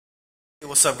Hey,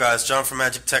 what's up, guys? John from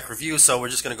Magic Tech Review. So we're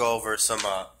just gonna go over some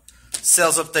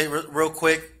sales update real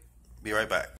quick. Be right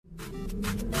back.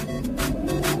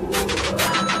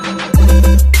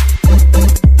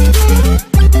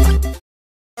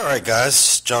 All right,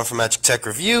 guys. John from Magic Tech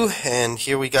Review, and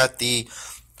here we got the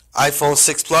iPhone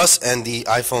 6 Plus and the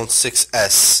iPhone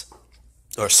 6s,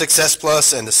 or 6s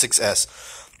Plus and the 6s.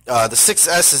 The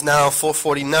 6s is now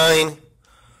 $449.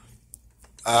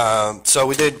 So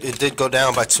it did go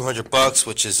down by $200,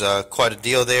 which is quite a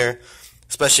deal there,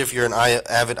 especially if you're an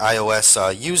avid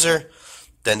iOS user.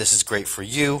 Then this is great for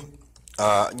you.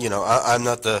 I'm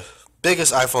not the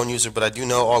biggest iPhone user, but I do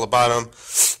know all about them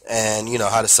and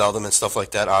how to sell them and stuff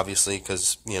like that, obviously,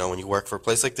 because when you work for a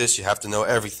place like this, you have to know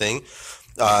everything.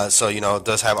 So it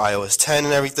does have iOS 10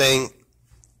 and everything.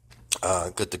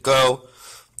 Good to go.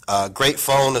 Great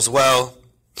phone as well.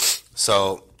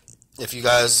 So if you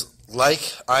guys like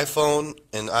iPhone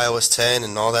and iOS 10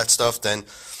 and all that stuff, then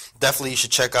definitely you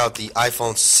should check out the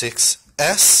iPhone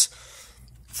 6s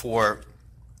for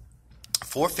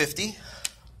 $450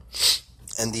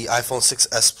 and the iPhone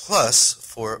 6s Plus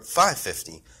for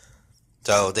 $550.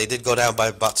 So they did go down by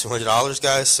about $200,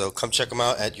 guys. So come check them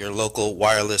out at your local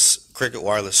Cricket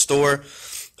Wireless store.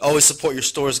 Always support your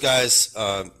stores, guys.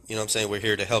 What I'm saying? We're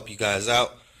here to help you guys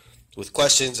out with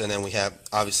questions. And then we have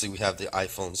the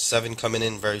iPhone 7 coming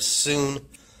in very soon.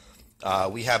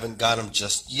 We haven't got them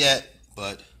just yet,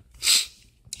 but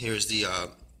here's the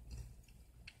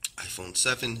iPhone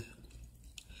 7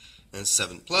 and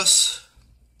 7 Plus.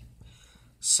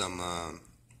 Some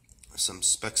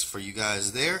specs for you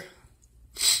guys there.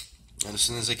 And as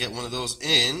soon as I get one of those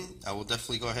in, I will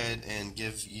definitely go ahead and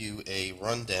give you a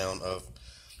rundown of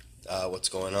what's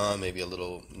going on, maybe a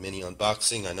little mini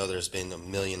unboxing. I know there's been a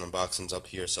million unboxings up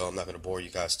here, so I'm not going to bore you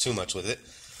guys too much with it.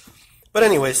 But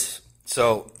anyways,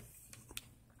 so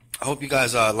I hope you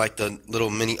guys like the little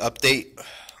mini update,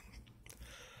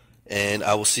 and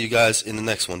I will see you guys in the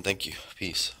next one. Thank you.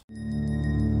 Peace.